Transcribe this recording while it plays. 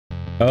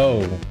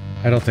Oh,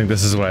 I don't think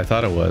this is what I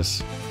thought it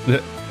was.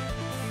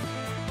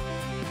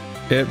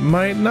 It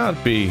might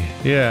not be,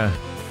 yeah.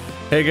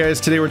 Hey guys,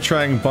 today we're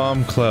trying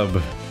Bomb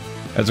Club,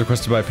 as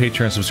requested by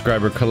Patreon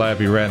subscriber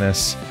Calabi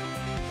Rennis.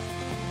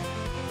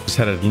 Just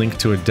had a link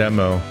to a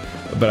demo,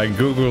 but I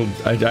googled,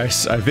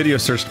 I video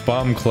searched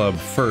Bomb Club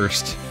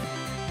first,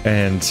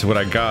 and what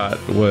I got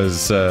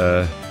was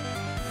an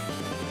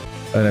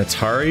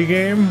Atari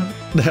game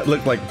that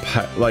looked like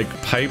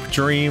Pipe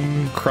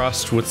Dream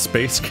crossed with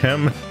Space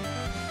Chem,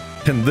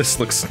 and this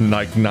looks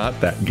like not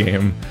that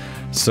game,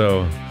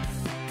 so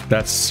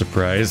that's a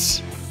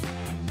surprise.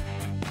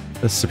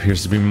 This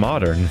appears to be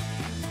modern.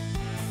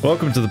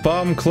 Welcome to the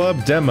Bomb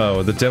Club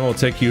demo. The demo will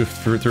take you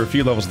through a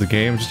few levels of the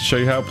game just to show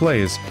you how it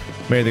plays.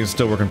 Many things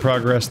still work in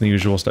progress and the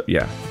usual stuff.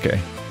 Yeah, okay.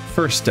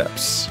 First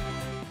steps.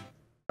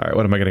 Alright,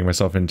 what am I getting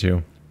myself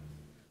into?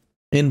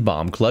 In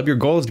Bomb Club, your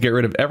goal is to get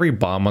rid of every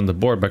bomb on the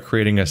board by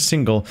creating a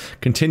single,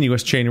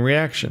 continuous chain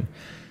reaction.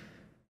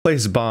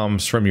 Place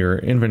bombs from your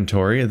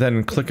inventory,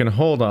 then click and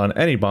hold on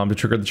any bomb to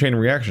trigger the chain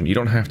reaction. You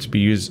don't have to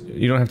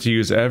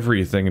use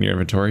everything in your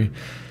inventory.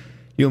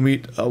 You'll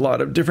meet a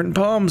lot of different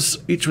bombs,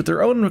 each with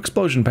their own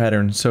explosion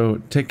pattern, so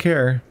take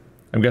care.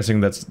 I'm guessing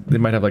they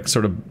might have like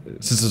sort of,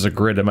 since there's a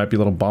grid, it might be a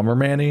little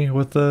Bomberman-y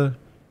with the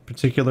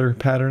particular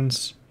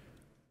patterns.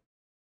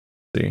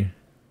 Let's see.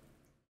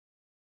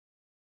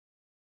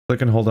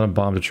 Click and hold on a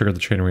bomb to trigger the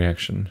chain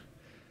reaction.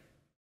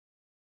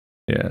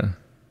 Yeah.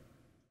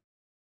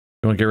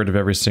 You want to get rid of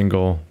every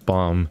single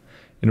bomb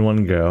in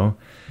one go.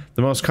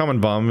 The most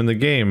common bomb in the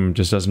game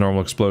just does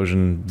normal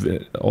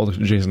explosion, all the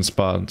adjacent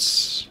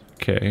spots.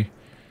 Okay.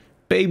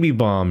 Baby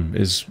bomb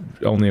is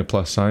only a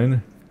plus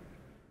sign.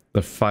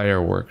 The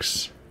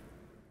fireworks.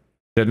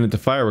 Detonate the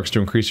fireworks to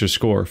increase your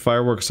score.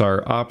 Fireworks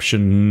are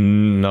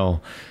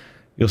optional.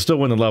 You'll still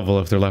win the level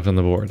if they're left on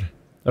the board.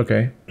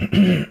 Okay.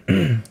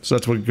 So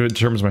that's what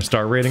determines my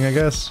star rating, I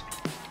guess.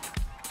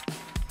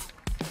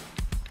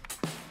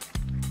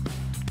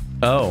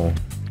 Oh.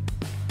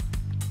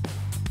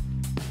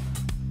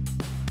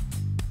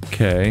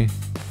 Okay.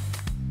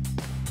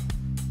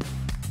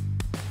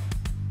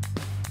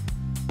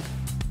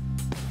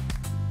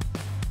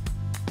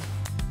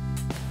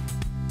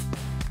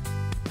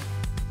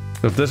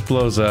 So if this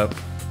blows up,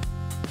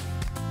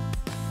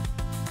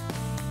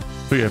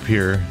 way up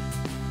here,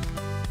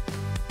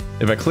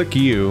 if I click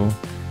you,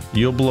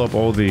 you'll blow up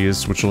all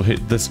these, which will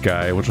hit this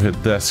guy, which will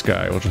hit this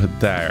guy, which will hit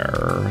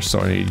there. So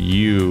I need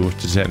you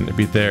to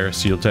be there,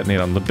 so you'll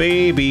detonate on the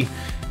baby.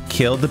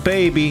 Kill the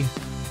baby.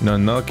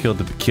 No, kill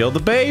the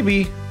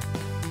baby.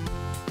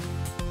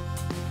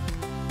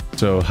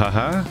 So,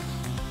 haha.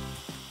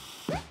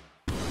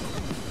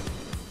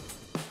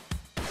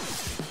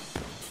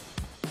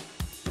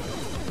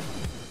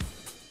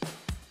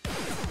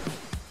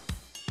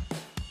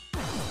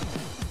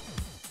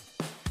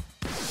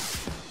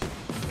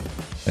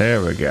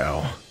 There we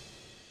go.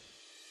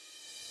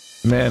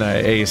 Man,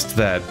 I aced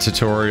that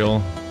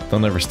tutorial. They'll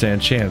never stand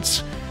a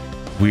chance.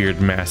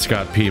 Weird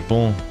mascot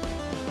people.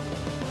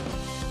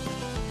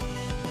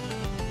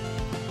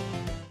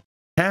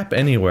 Tap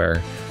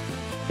anywhere.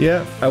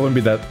 Yeah, I wouldn't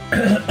be that...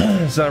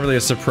 It's not really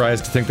a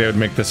surprise to think they would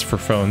make this for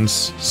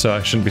phones, so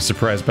I shouldn't be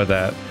surprised by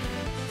that.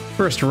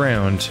 First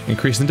round,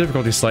 increasing the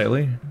difficulty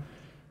slightly.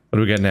 What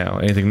do we get now?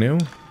 Anything new?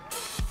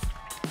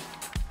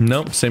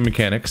 Nope, same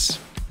mechanics.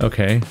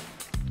 Okay.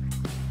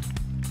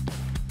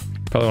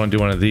 Probably want to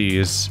do one of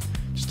these.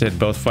 Just hit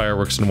both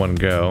fireworks in one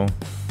go.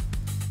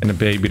 And a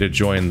baby to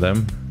join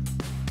them.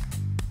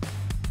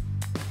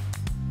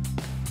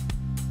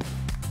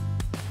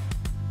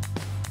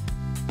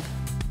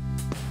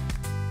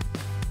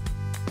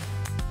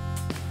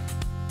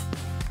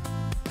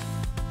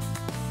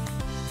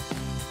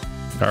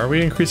 Are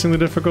we increasing the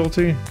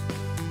difficulty? I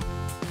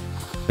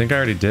think I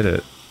already did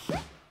it.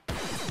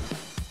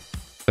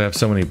 I have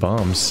so many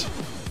bombs.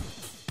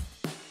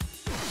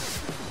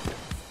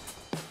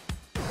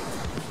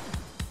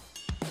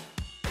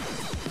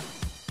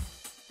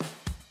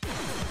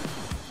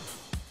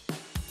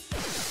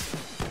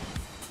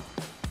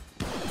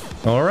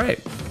 All right,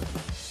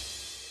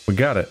 we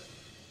got it.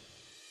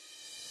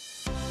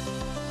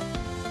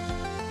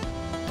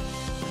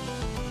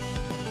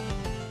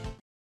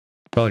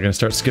 Probably gonna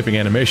start skipping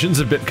animations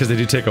a bit because they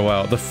do take a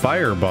while. The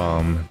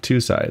firebomb, 2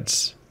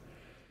 sides.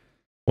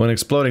 When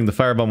exploding, the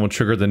firebomb will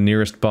trigger the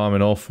nearest bomb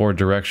in all 4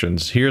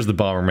 directions. Here's the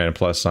Bomberman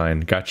plus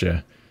sign.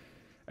 Gotcha.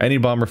 Any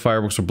bomb or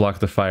fireworks will block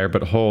the fire,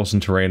 but holes in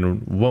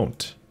terrain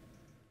won't.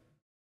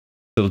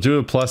 It'll do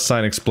a plus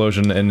sign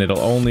explosion, and it'll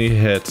only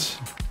hit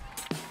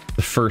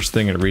the first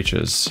thing it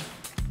reaches.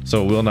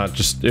 So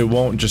it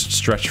won't just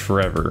stretch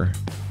forever.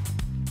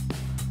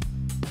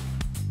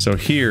 So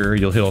here,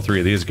 you'll hit all 3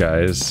 of these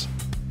guys.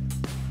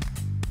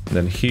 And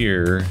then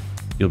here,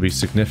 you'll be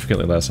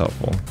significantly less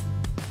helpful.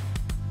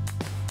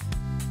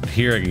 But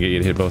here I can get you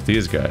to hit both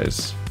these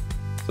guys.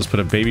 Let's put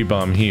a baby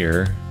bomb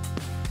here.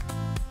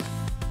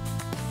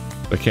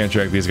 I can't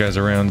drag these guys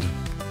around.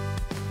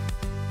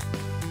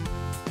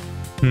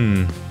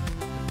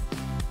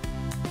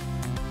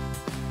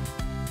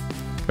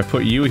 If I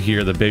put you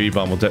here, the baby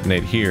bomb will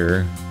detonate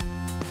here.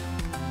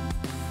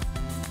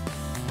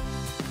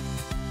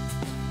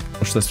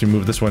 Which lets me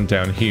move this one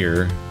down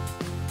here.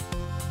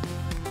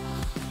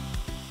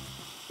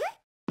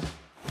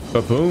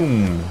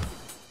 Ba-boom!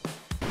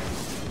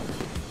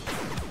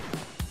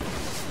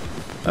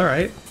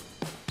 Alright.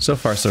 So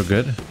far, so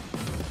good.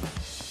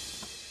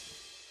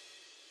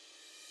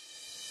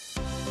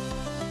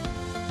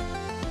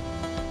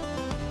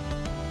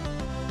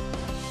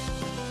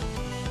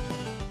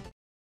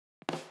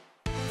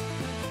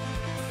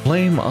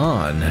 Flame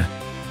on.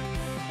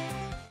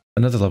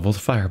 Another level of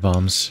fire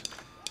bombs.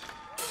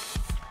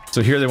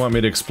 So here they want me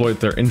to exploit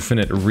their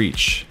infinite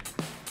reach.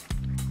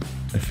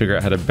 And figure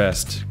out how to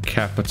best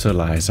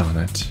capitalize on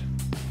it.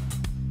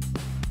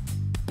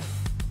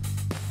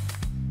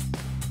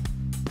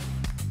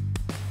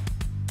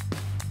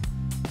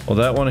 Well,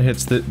 that one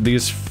hits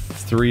these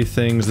three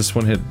things. This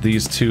one hit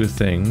these two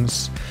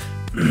things.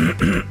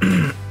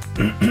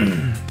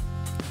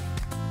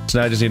 So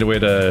now I just need a way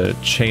to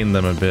chain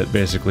them a bit,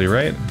 basically,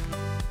 right?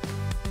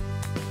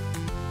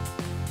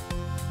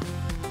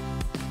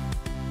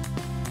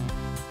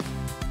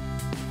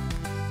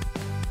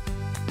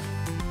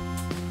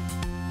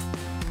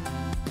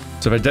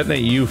 So if I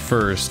detonate you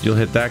first, you'll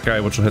hit that guy,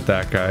 which will hit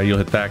that guy. You'll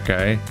hit that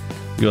guy.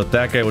 You'll hit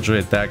that guy, which will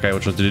hit that guy,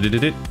 which will do.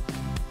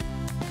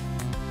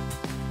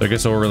 I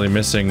guess all we're really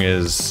missing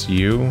is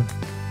you.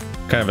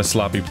 Kind of a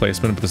sloppy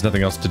placement, but there's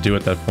nothing else to do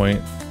at that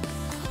point.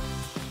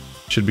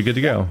 Should be good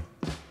to go.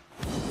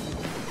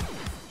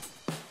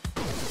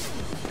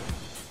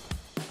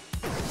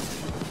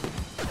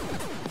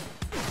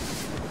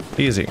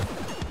 Easy.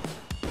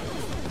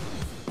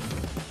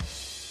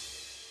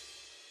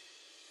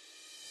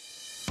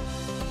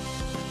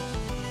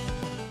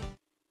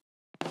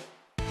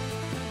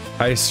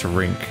 Ice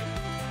rink.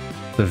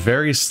 The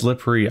very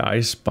slippery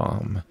ice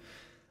bomb.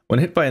 When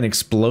hit by an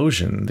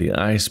explosion, the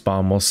ice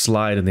bomb will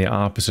slide in the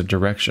opposite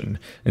direction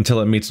until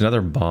it meets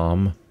another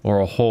bomb or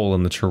a hole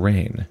in the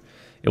terrain.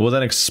 It will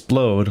then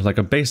explode like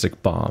a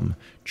basic bomb,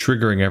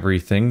 triggering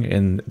everything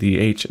in the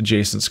H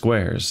adjacent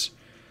squares.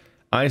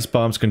 Ice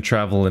bombs can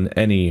travel in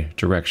any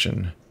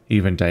direction,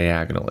 even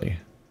diagonally.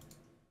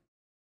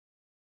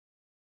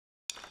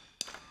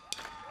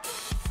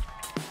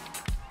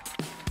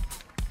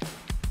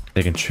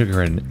 They can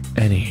trigger in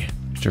any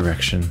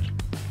direction.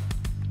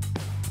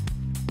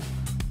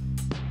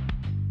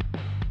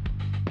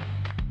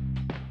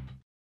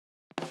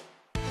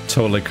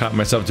 Totally caught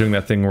myself doing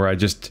that thing where I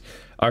just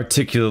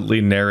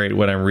articulately narrate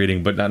what I'm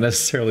reading, but not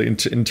necessarily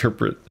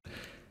interpret.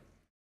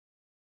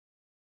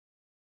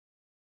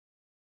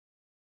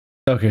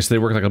 Okay, so they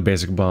work like a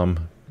basic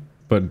bomb,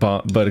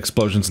 but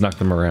explosions knock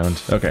them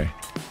around. Okay.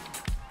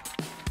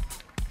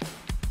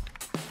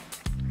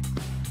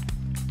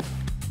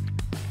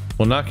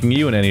 Well, knocking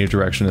you in any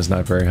direction is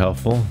not very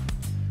helpful,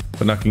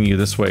 but knocking you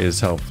this way is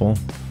helpful.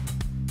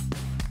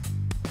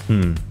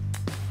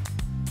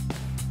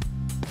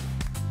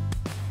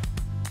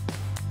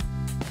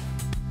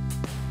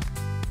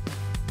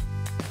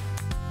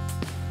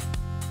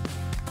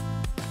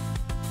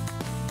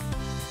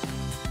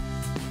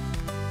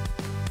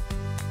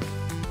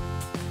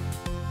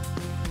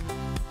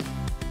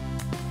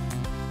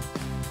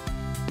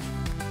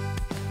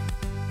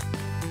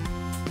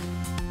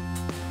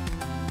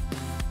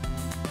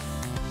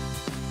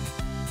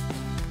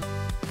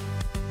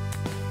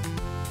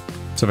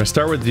 So if I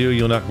start with you,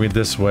 you'll knock me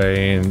this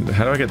way, and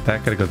how do I get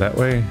that guy to go that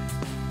way?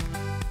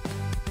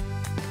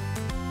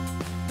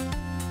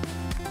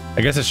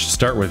 I guess I should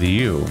start with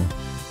you.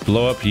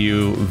 Blow up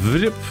you,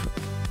 vip.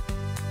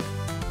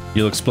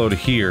 You'll explode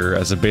here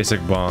as a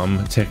basic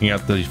bomb, taking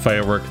out the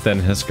firework, then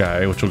his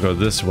guy, which will go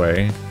this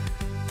way,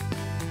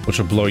 which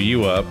will blow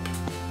you up,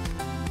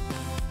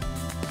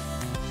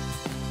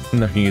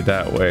 knocking you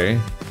that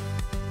way.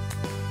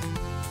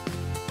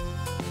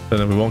 And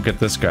then we won't get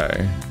this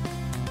guy.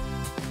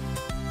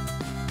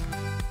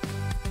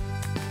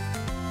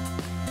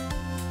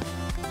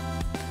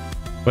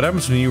 What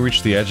happens when you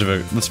reach the edge of a...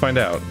 Let's find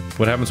out.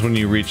 What happens when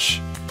you reach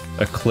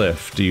a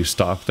cliff? Do you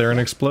stop there and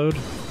explode?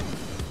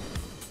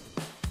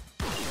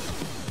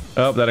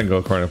 Oh, that didn't go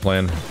according to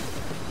plan.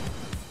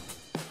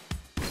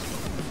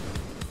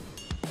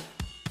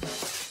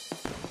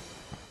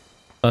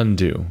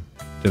 Undo.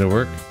 Did it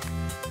work?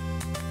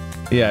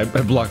 Yeah,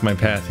 I blocked my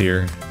path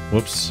here.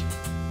 Whoops.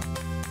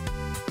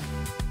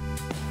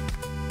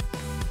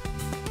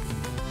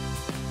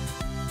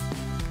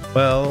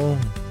 Well...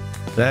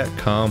 that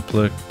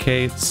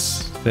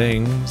complicates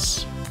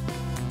things.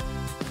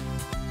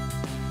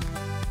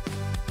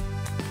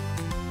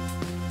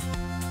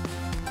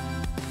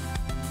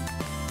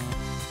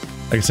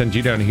 I can send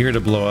you down here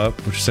to blow up,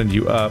 which send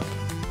you up.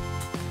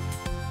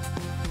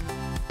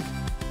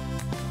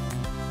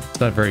 It's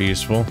not very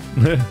useful.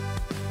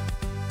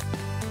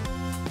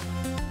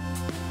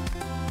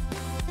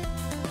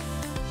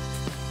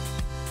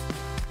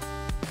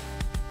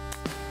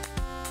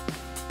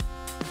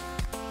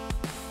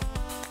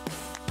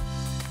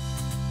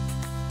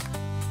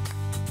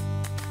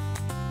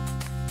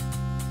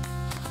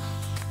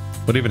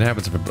 What even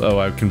happens if oh,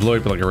 I can blow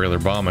up like a regular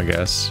bomb, I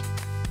guess.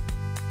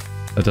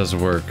 That does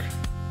work.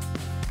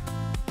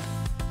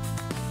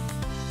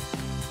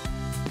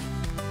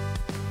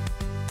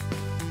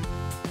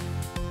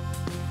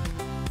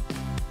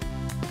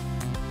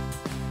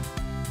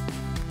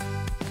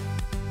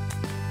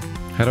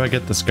 How do I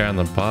get this guy on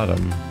the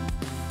bottom?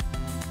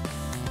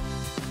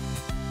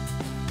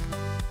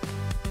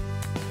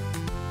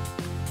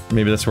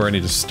 Maybe that's where I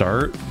need to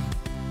start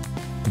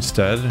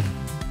instead.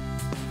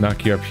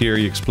 Knock you up here,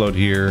 you explode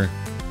here.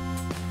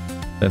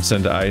 Then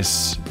send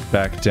ice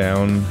back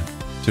down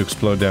to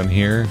explode down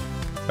here,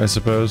 I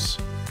suppose.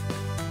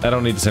 I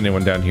don't need to send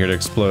anyone down here to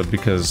explode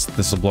because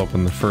this will blow up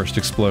in the first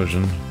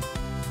explosion.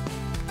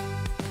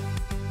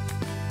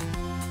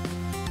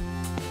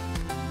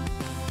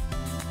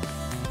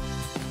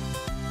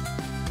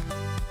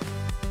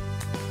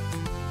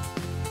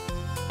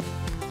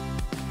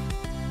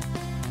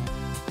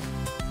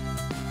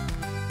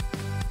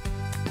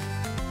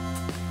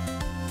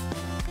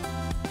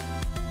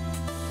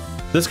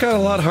 This got a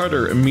lot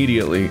harder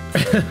immediately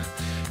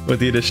with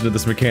the addition of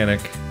this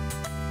mechanic.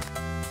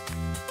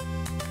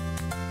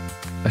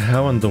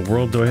 How in the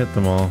world do I hit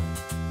them all?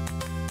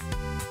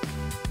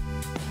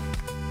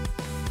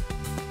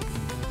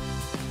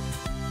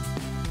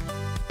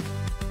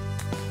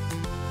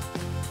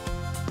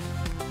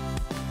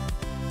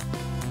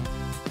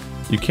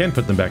 You can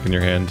put them back in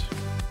your hand.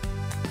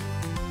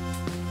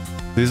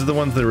 These are the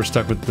ones that were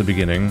stuck with at the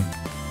beginning.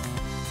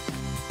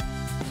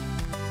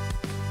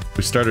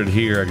 We started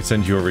here, I could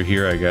send you over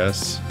here, I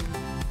guess.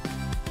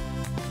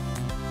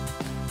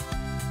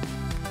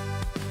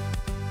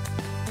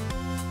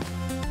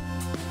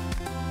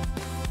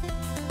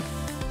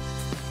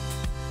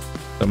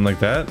 Something like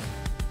that.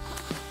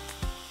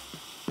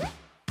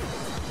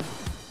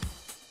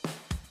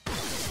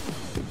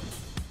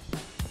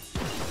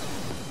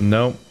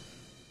 Nope.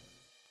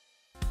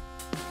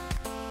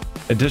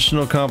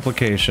 Additional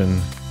complication.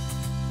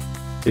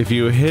 If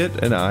you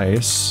hit an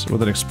ice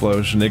with an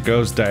explosion, it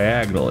goes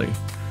diagonally.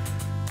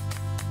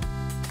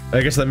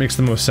 I guess that makes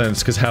the most sense,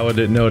 because how would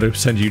it know to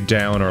send you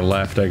down or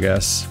left, I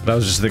guess? But I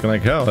was just thinking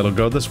like, oh, it'll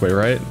go this way,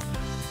 right?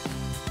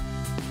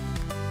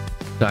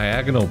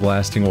 Diagonal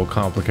blasting will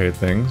complicate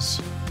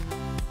things.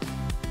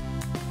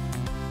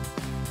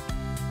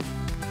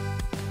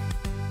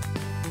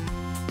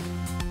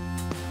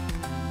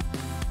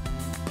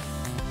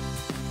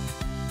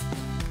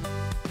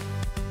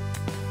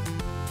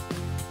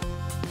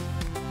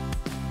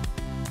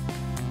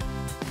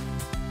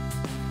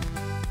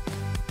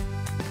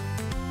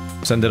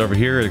 Send it over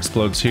here, it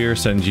explodes here,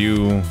 send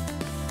you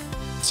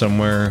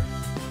somewhere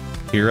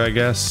here, I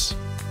guess.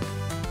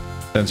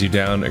 Sends you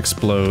down,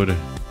 explode.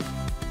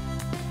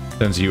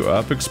 Sends you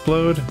up,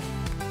 explode.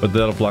 But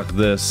that'll block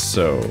this,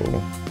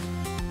 so...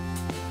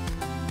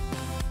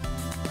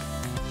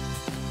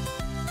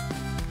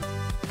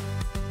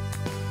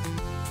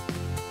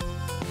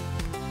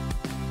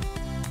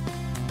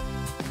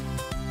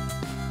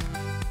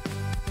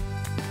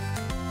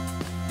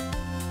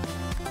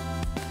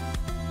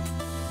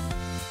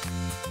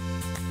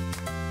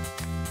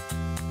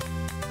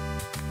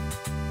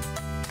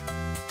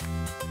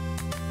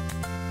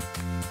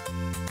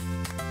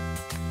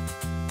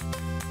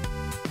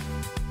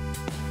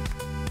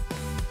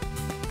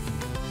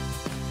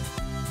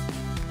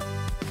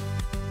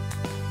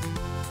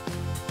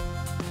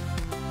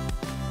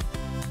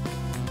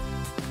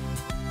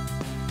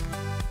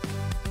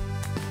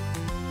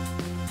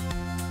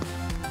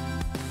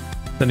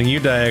 Sending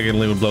you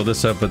diagonally would blow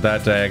this up, but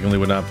that diagonally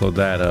would not blow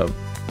that up.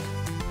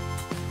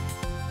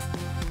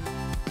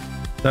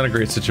 Not a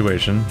great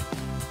situation.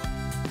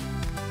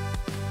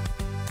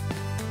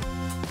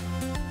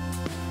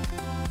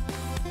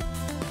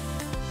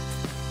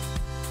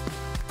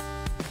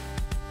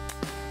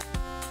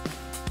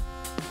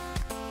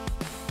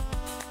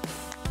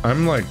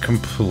 I'm like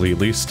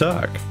completely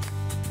stuck.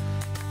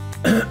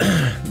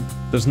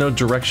 There's no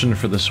direction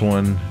for this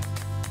one.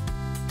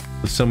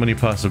 There's so many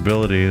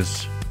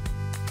possibilities.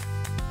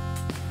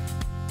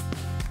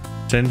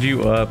 Send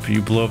you up,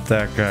 you blow up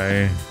that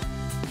guy.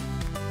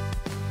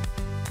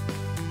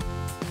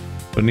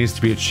 But it needs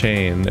to be a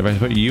chain. If I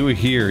put you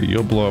here,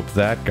 you'll blow up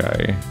that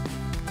guy.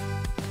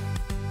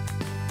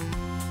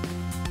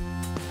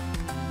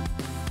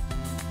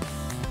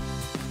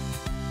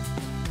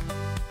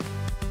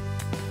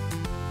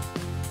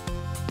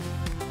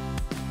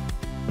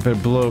 If I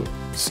blow...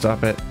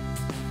 Stop it.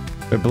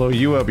 If I blow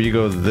you up, you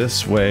go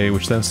this way,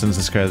 which then sends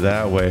this guy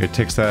that way. It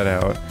takes that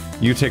out.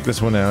 You take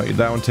this one out.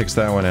 That one takes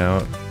that one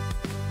out.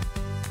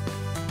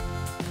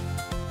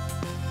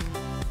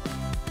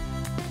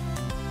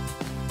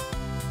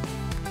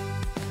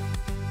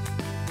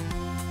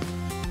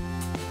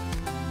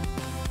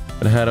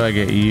 But how do I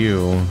get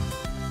you?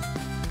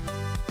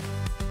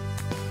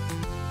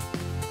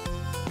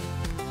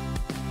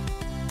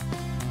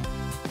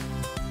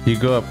 You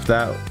go up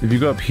that... If you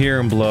go up here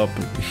and blow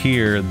up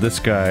here, this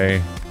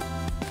guy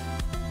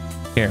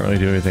can't really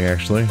do anything,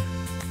 actually.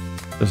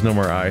 There's no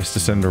more ice to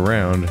send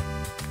around.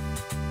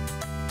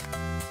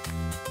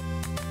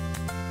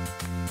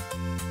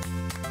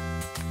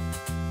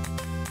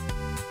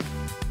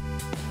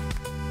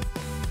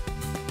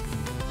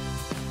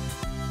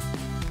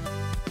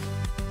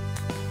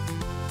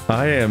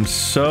 I am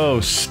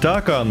so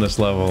stuck on this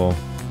level.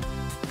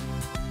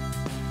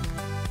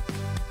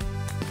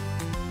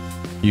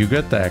 You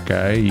get that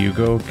guy, you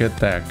go get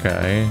that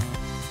guy.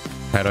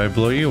 How do I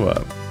blow you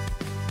up?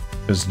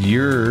 Because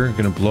you're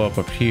gonna blow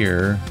up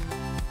here.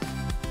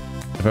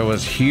 If I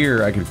was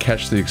here, I could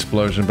catch the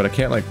explosion, but I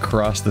can't like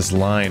cross this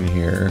line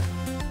here.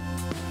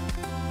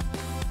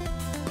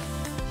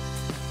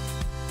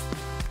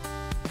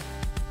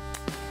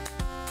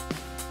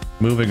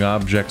 Moving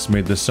objects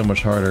made this so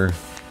much harder.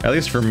 At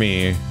least for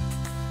me.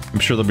 I'm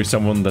sure there'll be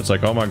someone that's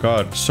like, oh my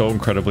god, so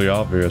incredibly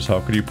obvious.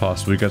 How could you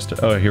possibly get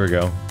to— oh, here we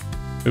go.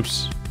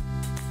 Oops.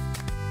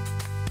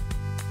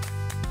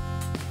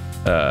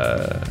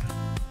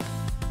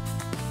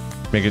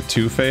 Make it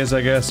two-phase,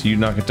 I guess. You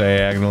knock it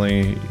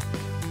diagonally,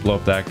 blow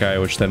up that guy,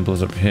 which then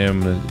blows up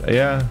him.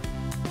 Yeah.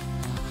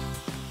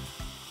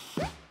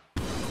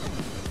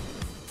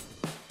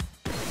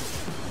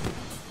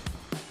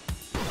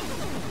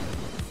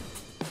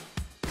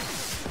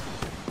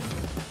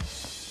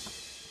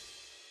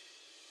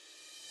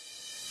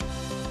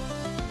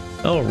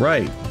 Oh,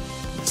 right.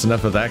 That's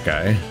enough of that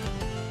guy.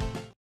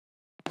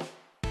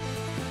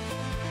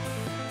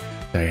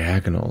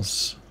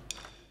 Diagonals.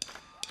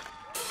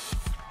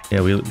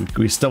 Yeah,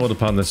 we stumbled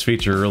upon this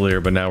feature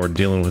earlier, but now we're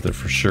dealing with it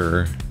for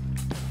sure.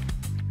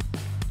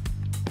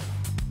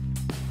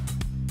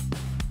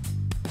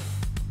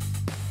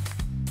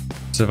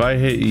 So if I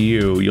hit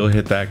you, you'll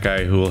hit that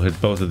guy who will hit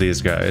both of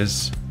these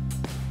guys.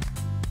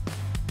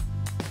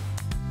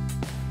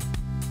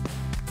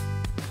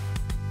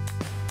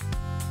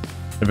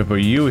 If I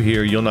put you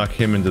here, you'll knock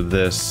him into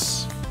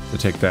this to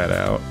take that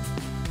out.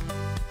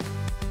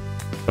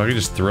 So I can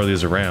just throw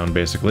these around,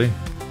 basically.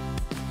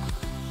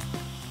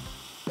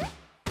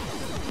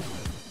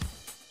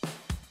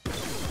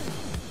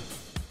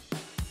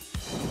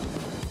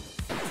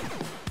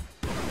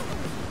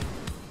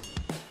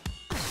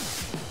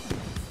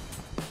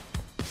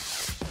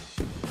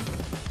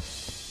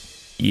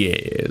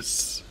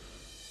 Yes.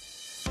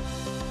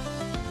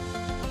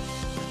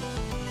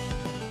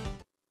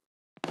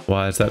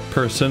 Why is that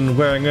person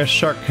wearing a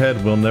shark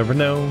head? We'll never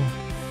know.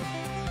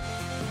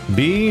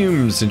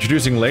 Beams!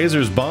 Introducing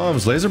lasers,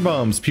 bombs, laser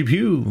bombs, pew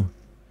pew.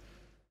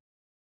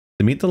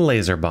 To meet the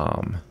laser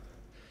bomb.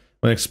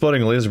 When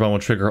exploding, a laser bomb will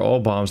trigger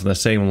all bombs in the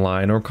same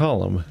line or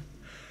column.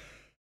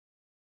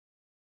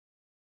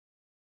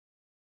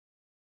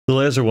 The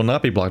laser will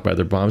not be blocked by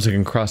other bombs. It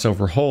can cross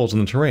over holes in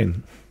the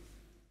terrain.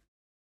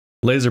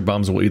 Laser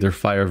bombs will either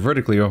fire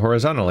vertically or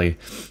horizontally.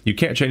 You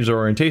can't change their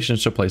orientation,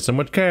 so place them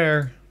with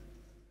care.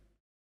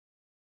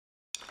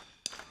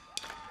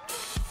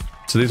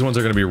 So these ones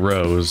are going to be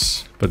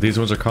rows, but these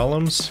ones are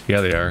columns? Yeah,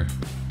 they are.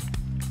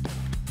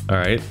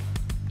 Alright.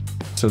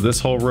 So this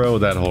whole row,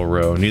 that whole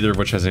row, neither of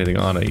which has anything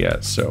on it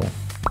yet, so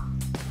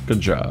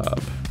good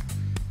job.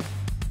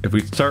 If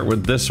we start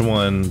with this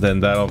one,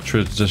 then that'll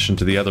transition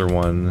to the other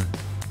one.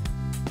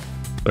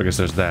 So I guess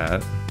there's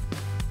that.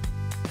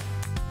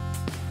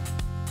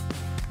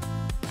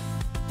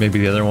 Maybe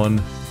the other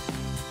one.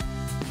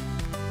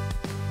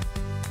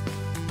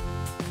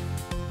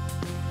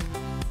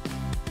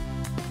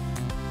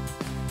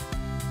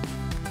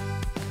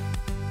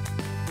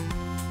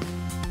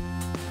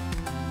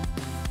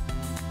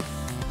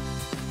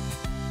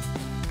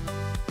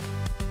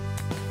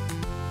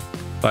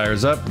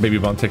 Fires up, baby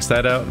bomb takes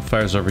that out,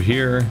 fires over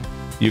here.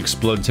 You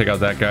explode, take out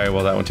that guy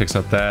while that one takes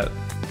out that.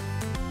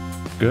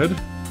 Good.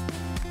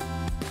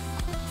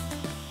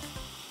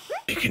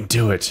 You can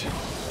do it.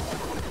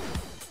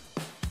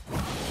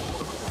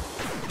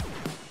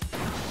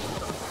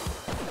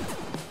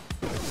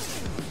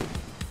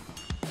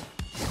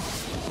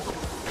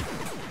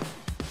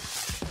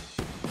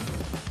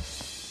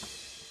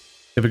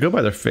 If we go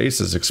by their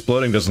faces,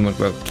 exploding doesn't look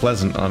that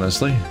pleasant,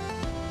 honestly.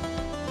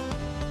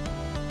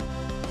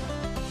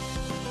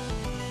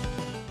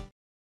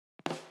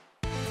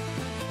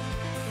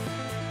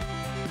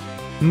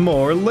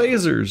 More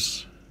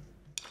lasers!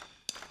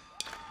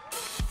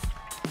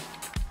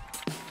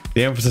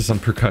 The emphasis on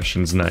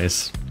percussion's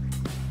nice.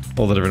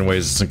 All the different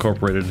ways it's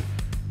incorporated.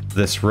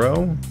 This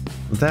row,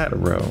 that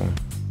row.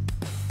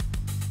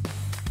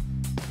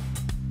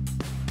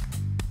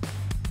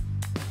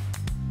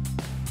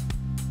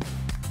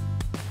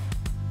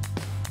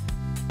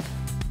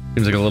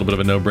 Seems like a little bit of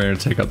a no-brainer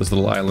to take out this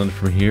little island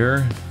from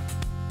here.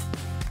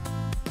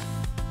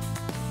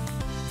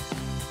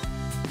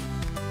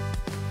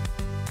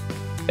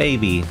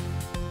 Baby.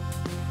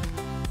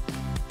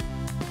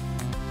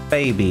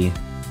 Baby.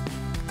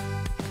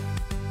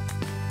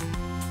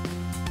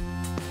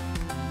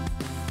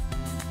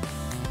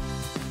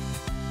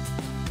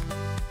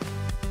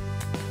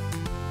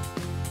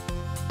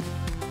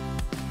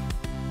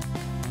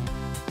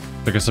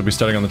 I guess I'll be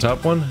starting on the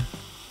top one.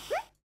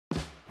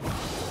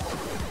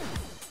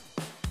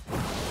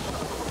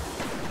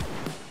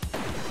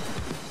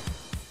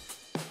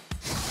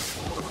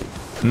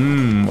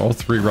 All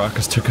three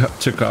rockets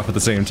took off at the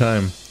same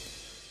time.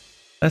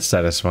 That's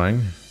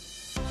satisfying.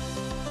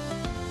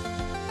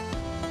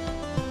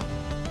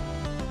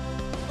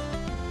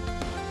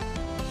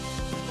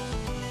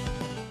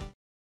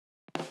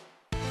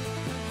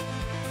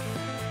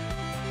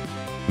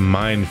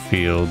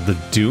 Minefield, the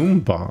Doom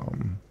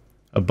Bomb.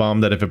 A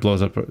bomb that if it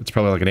blows up, it's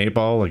probably like an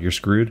 8-ball, like you're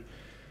screwed.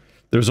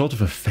 The result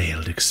of a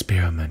failed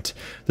experiment.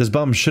 This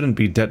bomb shouldn't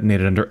be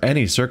detonated under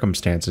any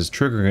circumstances.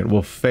 Triggering it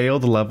will fail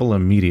the level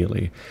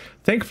immediately.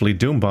 Thankfully,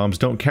 Doom Bombs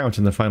don't count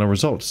in the final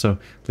result, so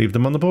leave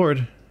them on the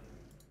board.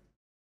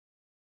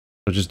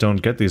 So just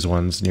don't get these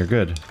ones and you're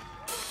good.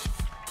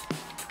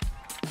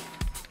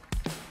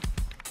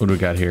 What do we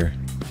got here?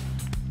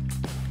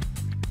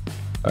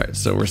 Alright,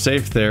 so we're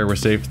safe there, we're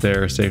safe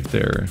there, safe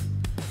there.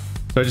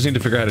 So I just need to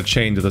figure out how to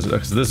chain to those.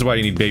 So this is why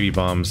you need baby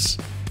bombs.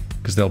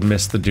 Because they'll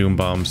miss the Doom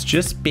Bombs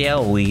just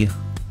barely.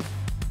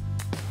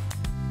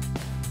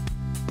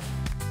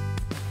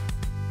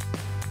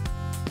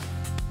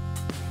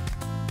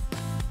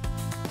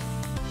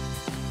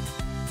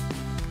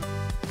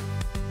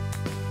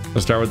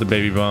 Let's start with the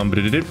baby bomb.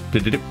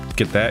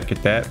 Get that,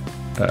 get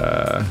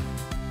that.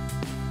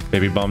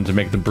 Baby bomb to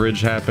make the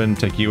bridge happen.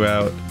 Take you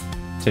out.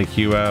 Take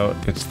you out.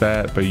 It's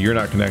that, but you're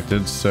not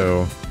connected,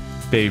 so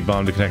baby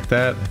bomb to connect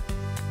that.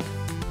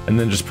 And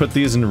then just put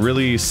these in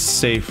really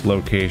safe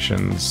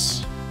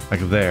locations. Like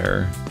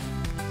there.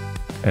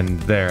 And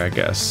there, I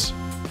guess.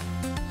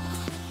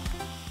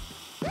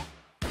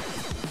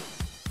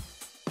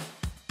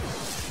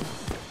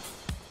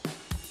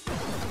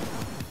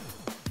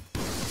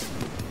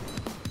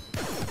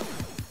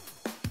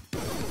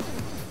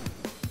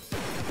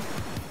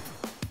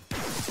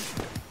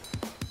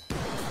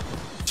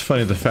 It's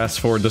funny, the fast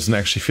forward doesn't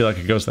actually feel like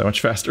it goes that much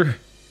faster.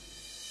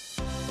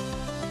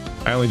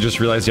 I only just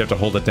realized you have to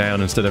hold it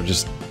down instead of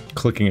just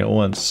clicking it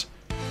once.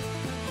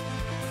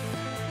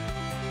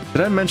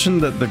 Did I mention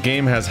that the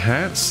game has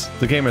hats?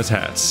 The game has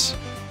hats.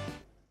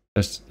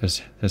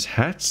 There's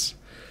hats?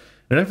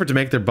 In an effort to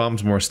make their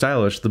bombs more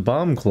stylish, the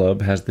Bomb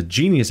Club has the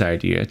genius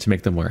idea to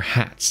make them wear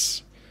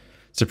hats.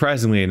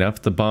 Surprisingly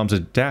enough, the bombs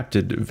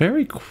adapted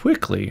very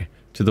quickly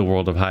to the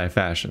world of high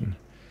fashion.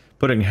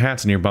 Putting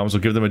hats in your bombs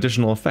will give them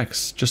additional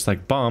effects. Just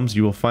like bombs,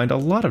 you will find a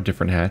lot of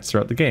different hats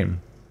throughout the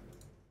game.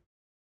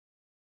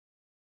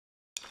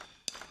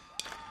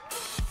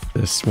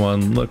 This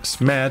one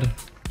looks mad.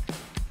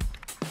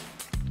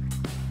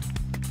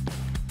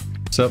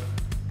 What's up?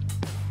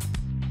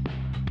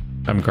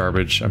 I'm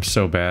garbage. I'm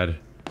so bad.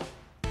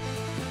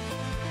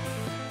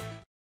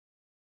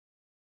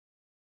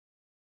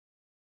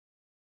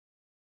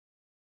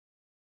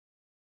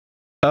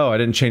 Oh, I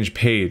didn't change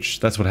page.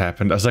 That's what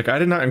happened. I was like, I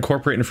did not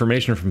incorporate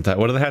information from that.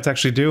 What do the hats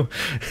actually do?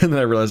 And then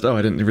I realized, oh,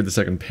 I didn't read the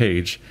second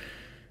page.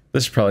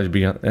 This should probably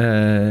be on,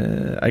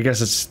 I guess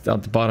it's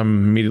at the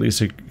bottom immediately,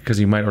 so because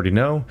you might already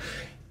know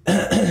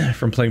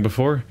from playing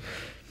before.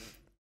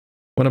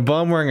 When a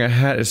bomb wearing a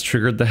hat is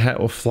triggered, the hat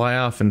will fly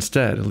off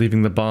instead,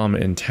 leaving the bomb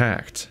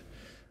intact.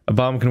 A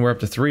bomb can wear up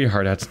to 3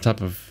 hard hats on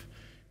top of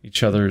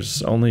each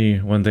other's. Only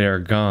when they are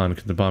gone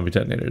can the bomb be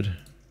detonated.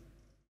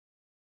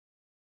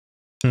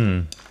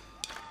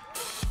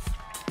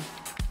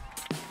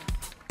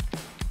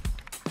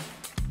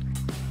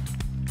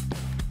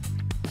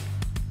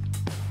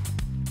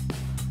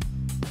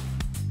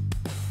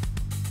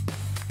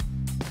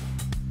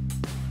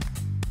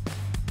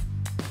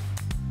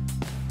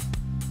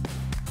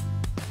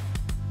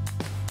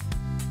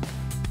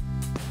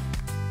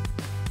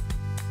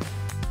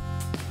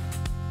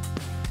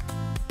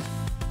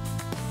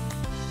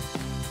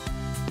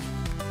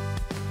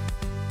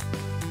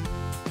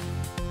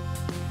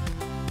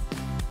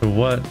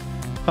 What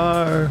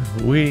are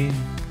we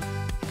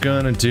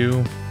gonna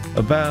do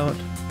about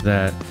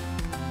that?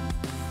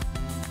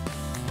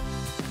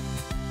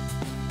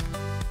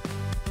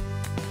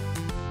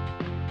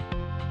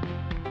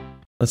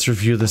 Let's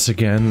review this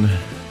again. It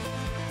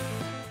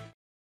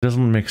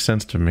doesn't make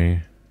sense to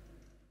me.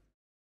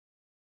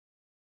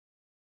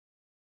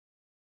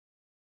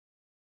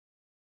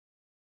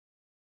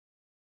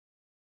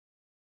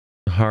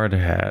 Hard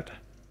hat.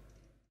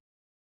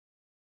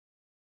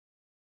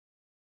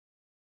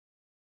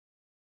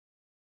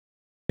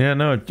 Yeah,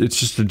 no, it's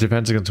just it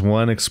depends against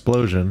one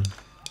explosion.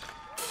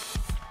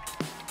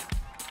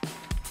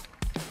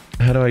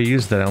 How do I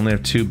use that? I only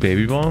have 2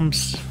 baby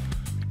bombs?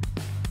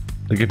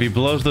 Like, if he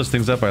blows those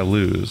things up, I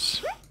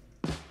lose.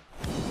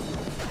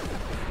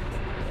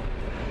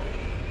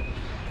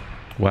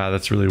 Wow,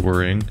 that's really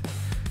worrying.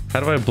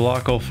 How do I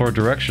block all 4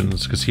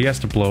 directions? Because he has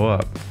to blow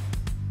up.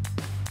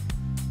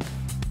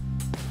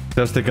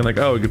 I was thinking like,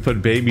 oh, we could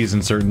put babies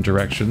in certain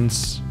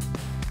directions.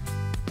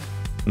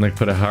 And like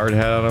put a hard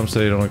hat on them so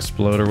they don't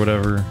explode or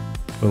whatever.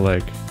 But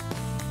like,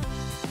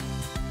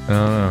 I don't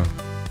know.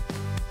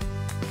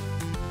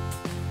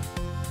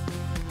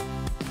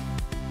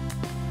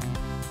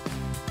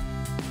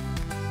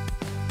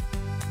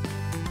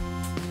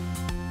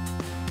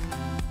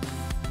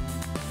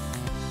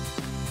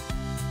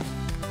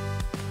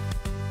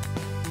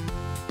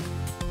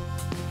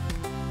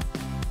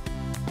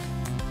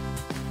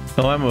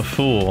 Oh, I'm a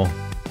fool.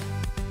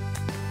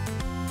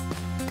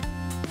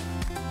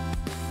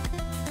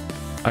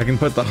 I can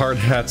put the hard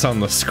hats on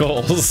the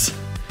skulls.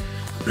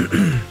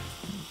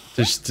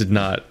 Just did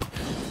not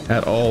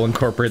at all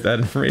incorporate that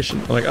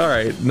information. I'm like,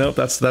 alright, nope,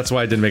 that's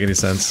why it didn't make any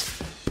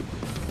sense.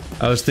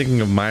 I was thinking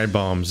of my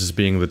bombs as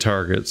being the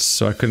targets,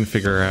 so I couldn't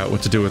figure out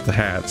what to do with the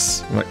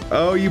hats. I'm like,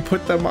 oh, you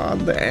put them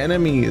on the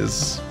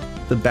enemies.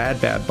 The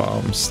bad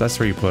bombs. That's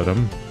where you put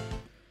them.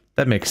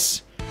 That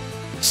makes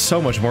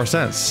so much more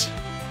sense.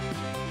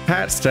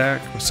 Hat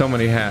stack. So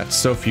many hats.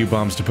 So few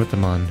bombs to put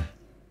them on.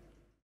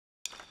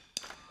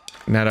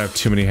 Now I have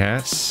too many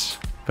hats,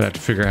 but I have to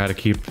figure out how to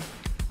keep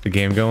the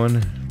game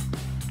going.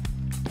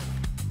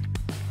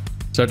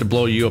 So I have to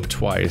blow you up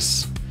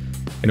twice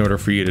in order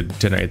for you to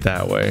detonate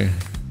that way.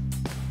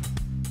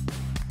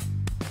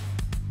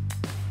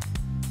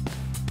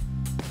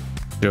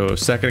 So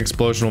second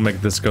explosion will make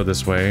this go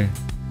this way.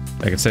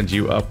 I can send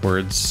you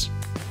upwards.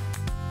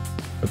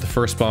 But the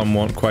first bomb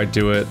won't quite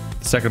do it.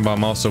 The second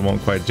bomb also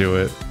won't quite do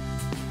it.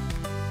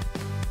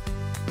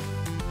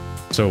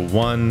 So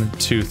 1,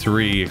 2,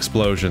 3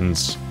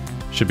 explosions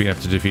should be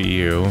enough to defeat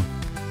you.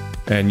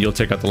 And you'll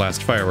take out the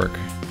last firework.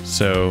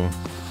 So...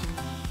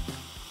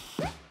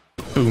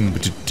 boom,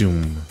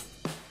 doom.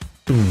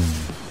 Boom.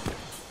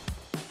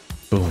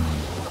 Boom.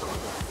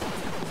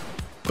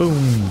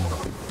 Boom.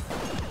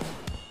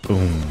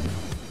 Boom.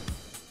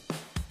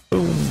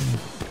 Boom.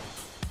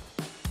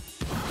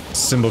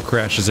 Cymbal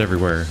crashes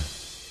everywhere.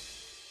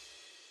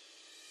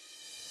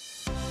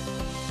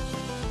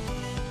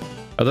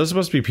 Are those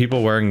supposed to be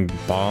people wearing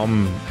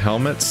bomb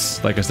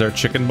helmets? Like, is there a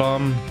chicken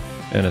bomb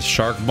and a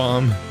shark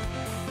bomb?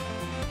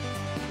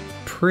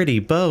 Pretty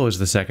bow is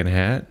the second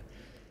hat.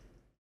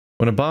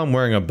 When a bomb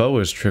wearing a bow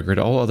is triggered,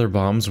 all other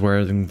bombs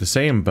wearing the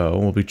same bow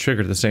will be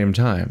triggered at the same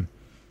time.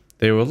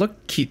 They will look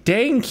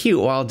dang cute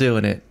while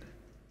doing it.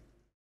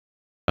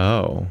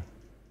 Oh.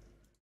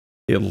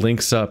 It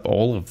links up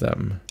all of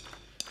them.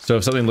 So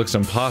if something looks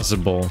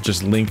impossible,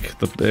 just link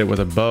it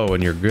with a bow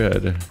and you're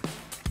good.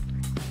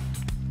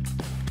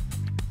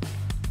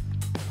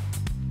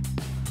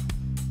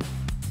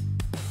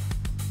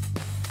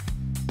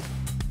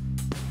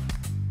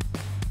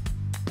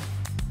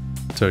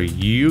 So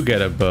you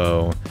get a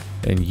bow,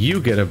 and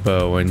you get a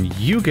bow, and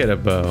you get a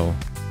bow.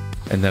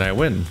 And then I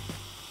win.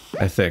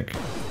 I think.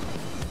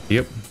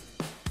 Yep.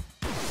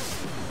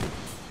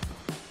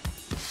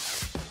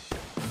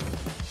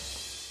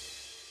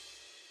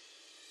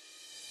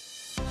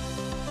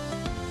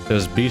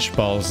 There's beach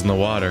balls in the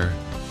water.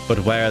 But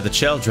where are the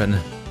children?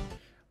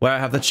 Where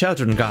have the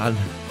children gone?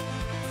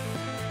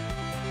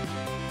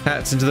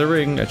 Hats into the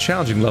ring, a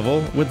challenging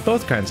level with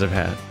both kinds of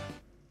hat.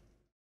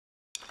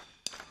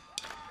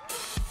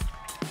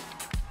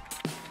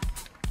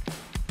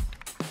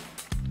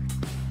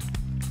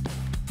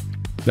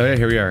 Oh yeah,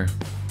 here we are.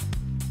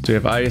 So we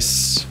have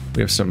ice,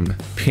 we have some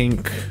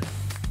pink.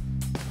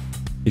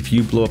 If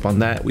you blow up on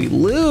that, we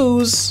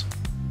lose!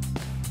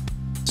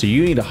 So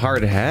you need a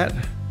hard hat?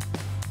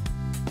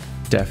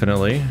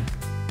 Definitely.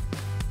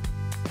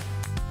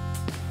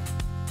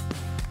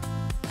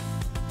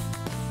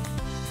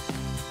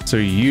 So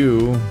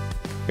you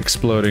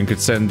exploding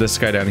could send this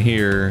guy down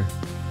here.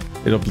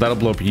 That'll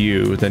blow up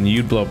you, then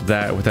you'd blow up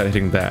that without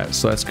hitting that,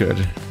 so that's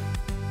good.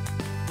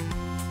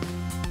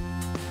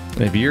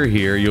 And if you're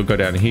here, you'll go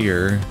down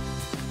here.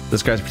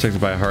 This guy's protected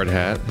by a hard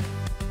hat.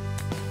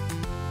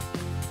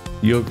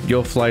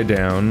 You'll fly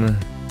down,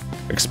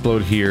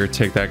 explode here,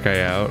 take that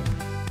guy out.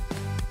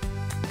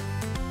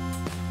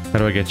 How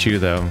do I get you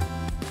though?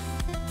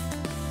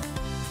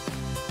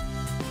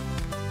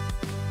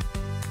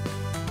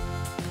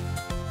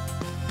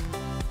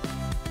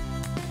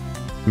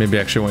 Maybe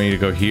I actually want you to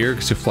go here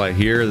because you fly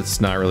here.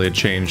 That's not really a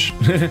change.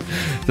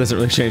 Doesn't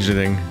really change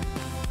anything.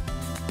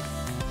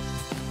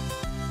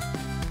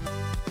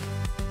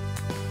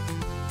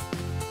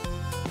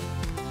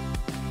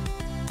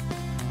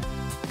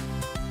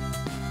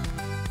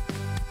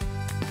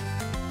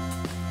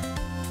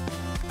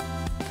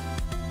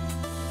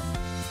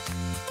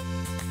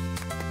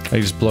 I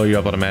just blow you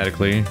up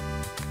automatically,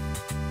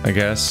 I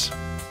guess.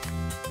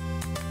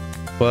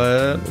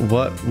 But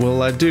what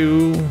will I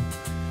do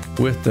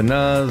with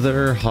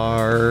another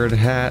hard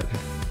hat?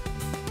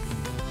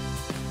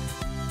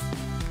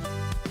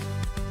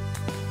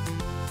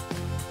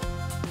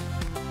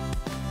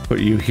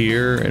 Put you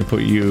here and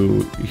put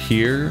you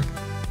here.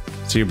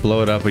 So you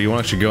blow it up, but you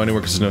won't actually go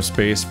anywhere because there's no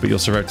space, but you'll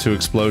survive 2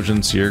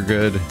 explosions, so you're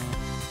good.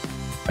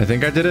 I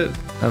think I did it.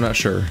 I'm not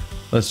sure.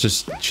 Let's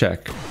just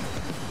check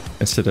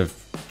instead of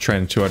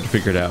trying too hard to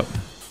figure it out.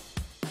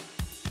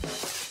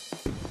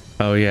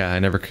 Oh yeah, I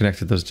never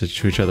connected those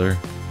to each other.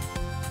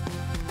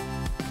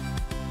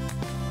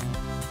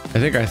 I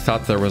think I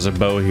thought there was a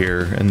bow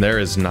here, and there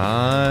is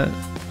not.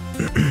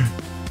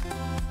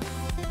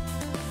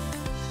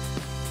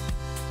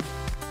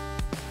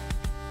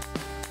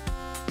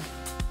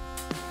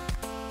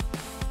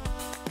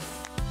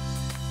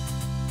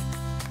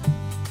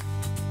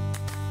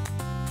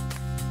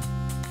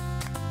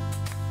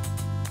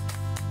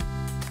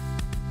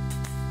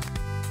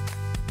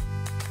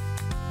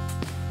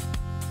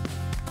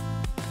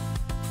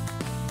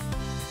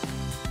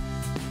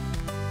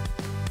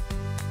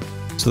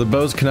 So the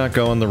bows cannot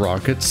go on the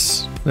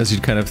rockets, as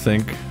you'd kind of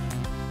think.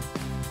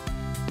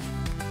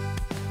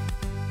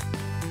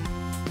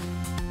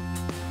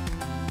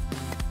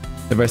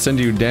 If I send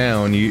you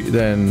down,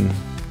 then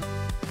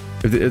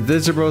if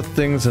these are both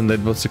things, then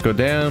they'd both go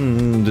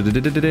down.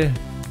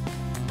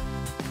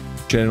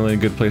 Generally a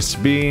good place to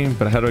be,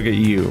 but how do I get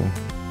you?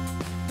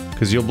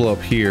 Because you'll blow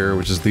up here,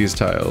 which is these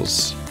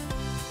tiles.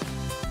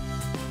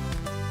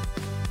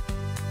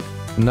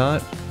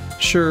 Not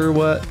sure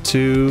what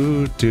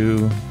to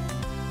do.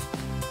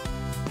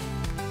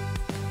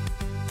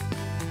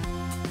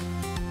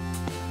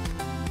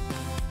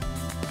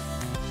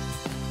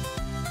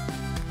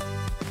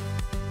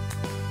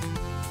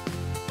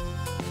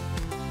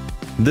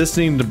 This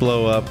needing to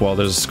blow up while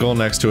there's a skull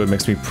next to it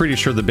makes me pretty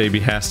sure the baby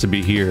has to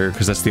be here,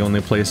 because that's the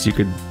only place you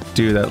could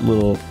do that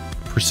little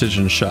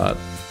precision shot.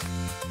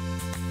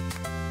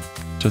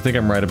 So I think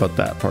I'm right about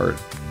that part.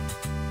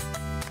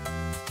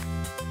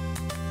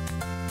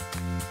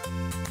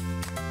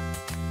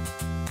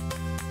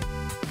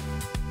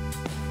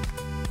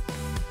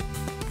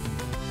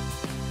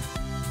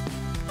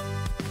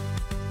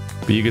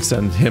 But you could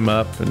send him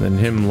up and then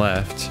him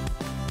left.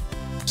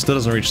 Still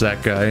doesn't reach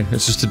that guy.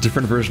 It's just a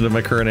different version of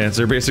my current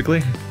answer,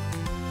 basically.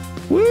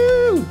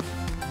 Woo!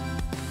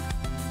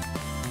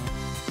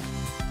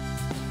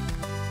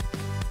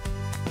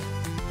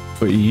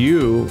 But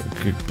you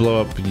could blow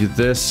up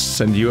this,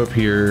 send you up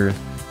here,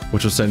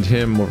 which will send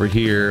him over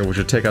here, which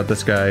will take out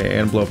this guy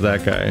and blow up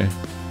that guy.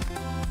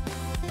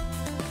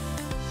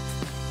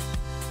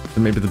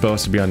 And maybe the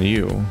bonus would be on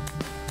you.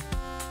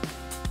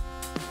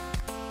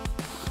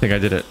 I think I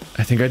did it.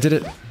 I think I did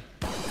it.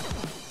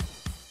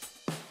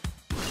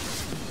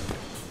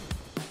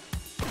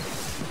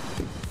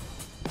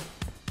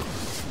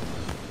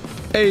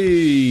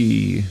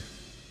 Hey!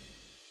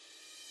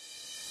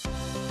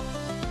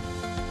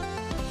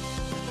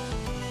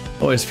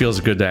 Always feels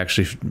good to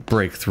actually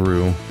break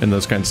through in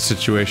those kinds of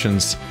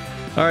situations.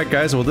 Alright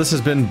guys, well this has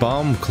been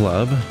Bomb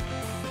Club.